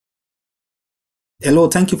Hello,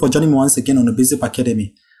 thank you for joining me once again on the Basic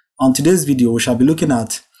Academy. On today's video, we shall be looking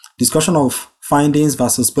at discussion of findings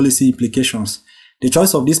versus policy implications. The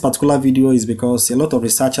choice of this particular video is because a lot of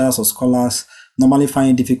researchers or scholars normally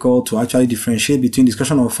find it difficult to actually differentiate between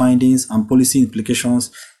discussion of findings and policy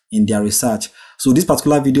implications in their research. So this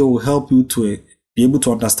particular video will help you to be able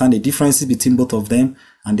to understand the differences between both of them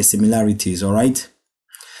and the similarities, all right?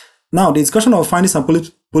 Now, the discussion of findings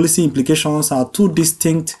and policy implications are two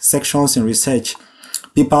distinct sections in research.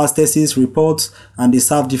 Papers, theses, reports, and they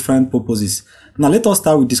serve different purposes. Now, let us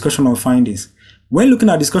start with discussion of findings. When looking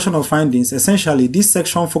at discussion of findings, essentially, this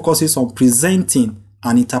section focuses on presenting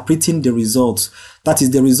and interpreting the results. That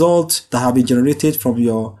is the results that have been generated from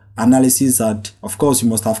your analysis that, of course, you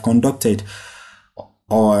must have conducted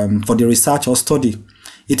for the research or study.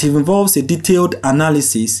 It involves a detailed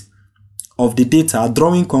analysis of the data,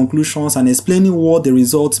 drawing conclusions and explaining what the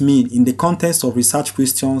results mean in the context of research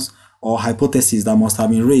questions or hypotheses that must have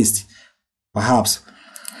been raised. Perhaps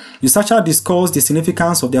researchers discuss the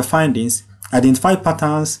significance of their findings, identify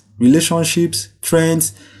patterns, relationships,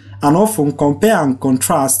 trends, and often compare and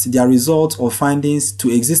contrast their results or findings to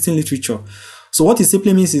existing literature. So what it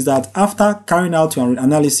simply means is that after carrying out your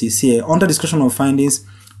analysis here, under discussion of findings,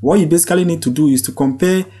 what you basically need to do is to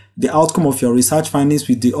compare the outcome of your research findings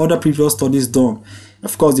with the other previous studies done.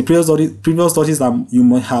 Of course, the previous studies that you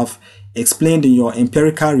might have explained in your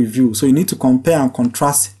empirical review. So you need to compare and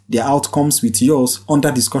contrast the outcomes with yours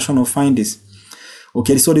under discussion of findings.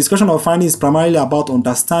 Okay, so discussion of findings is primarily about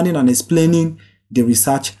understanding and explaining the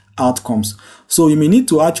research outcomes. So you may need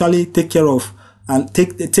to actually take care of and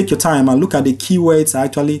take your time and look at the keywords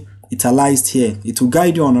actually italicized here. It will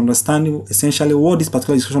guide you on understanding essentially what this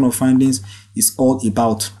particular discussion of findings is all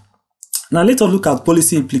about. Now let us look at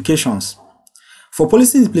policy implications. For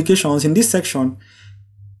policy implications, in this section,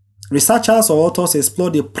 researchers or authors explore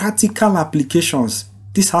the practical applications.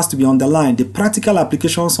 This has to be underlined, the practical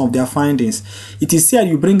applications of their findings. It is here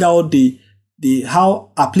you bring out the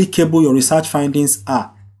how applicable your research findings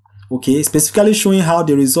are. Okay, specifically showing how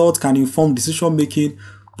the results can inform decision making,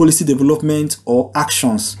 policy development, or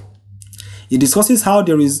actions. It discusses how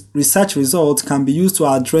the research results can be used to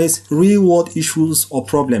address real-world issues or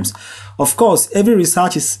problems. Of course, every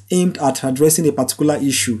research is aimed at addressing a particular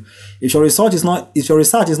issue. If your research is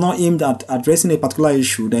not aimed at addressing a particular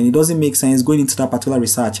issue, then it doesn't make sense going into that particular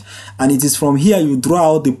research. And it is from here you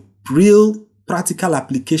draw out the real practical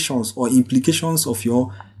applications or implications of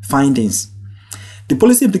your findings. The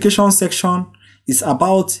policy implications section is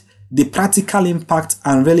about the practical impact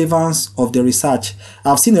and relevance of the research.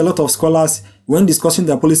 I've seen a lot of scholars, when discussing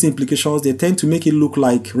their policy implications, they tend to make it look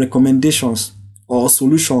like recommendations or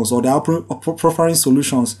solutions, or they are proffering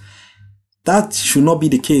solutions. That should not be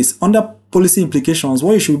the case. Under policy implications,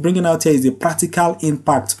 what you should be bringing out here is the practical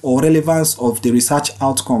impact or relevance of the research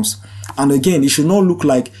outcomes. And again, it should not look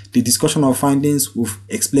like the discussion of findings we've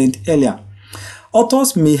explained earlier.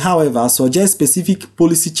 Authors may, however, suggest specific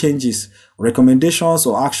policy changes, recommendations,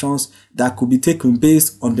 or actions that could be taken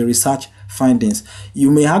based on the research findings.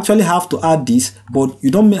 You may actually have to add this, but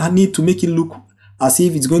you don't need to make it look as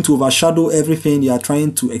if it's going to overshadow everything you are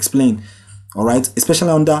trying to explain. All right, especially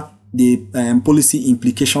under the policy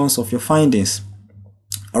implications of your findings.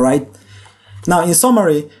 All right. Now, in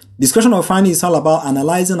summary, discussion of findings is all about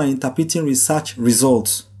analyzing and interpreting research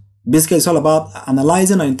results. Basically, it's all about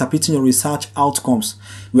analyzing and interpreting your research outcomes,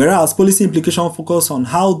 whereas policy implications focus on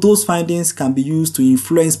how those findings can be used to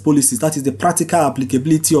influence policies. That is the practical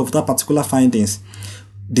applicability of that particular findings,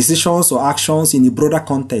 decisions or actions in a broader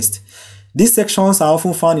context. These sections are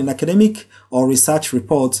often found in academic or research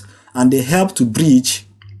reports, and they help to bridge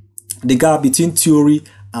the gap between theory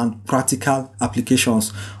and practical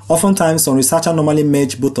applications. Oftentimes, some researchers normally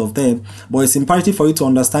merge both of them, but it's imperative for you to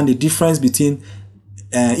understand the difference between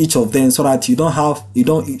each of them, so that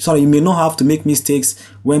you may not have to make mistakes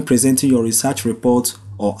when presenting your research reports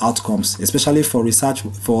or outcomes, especially for research,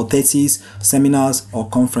 for theses, seminars, or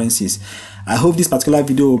conferences. I hope this particular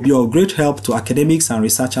video will be of great help to academics and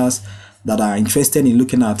researchers that are interested in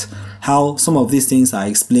looking at how some of these things are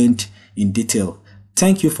explained in detail.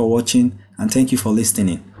 Thank you for watching, and thank you for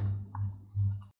listening.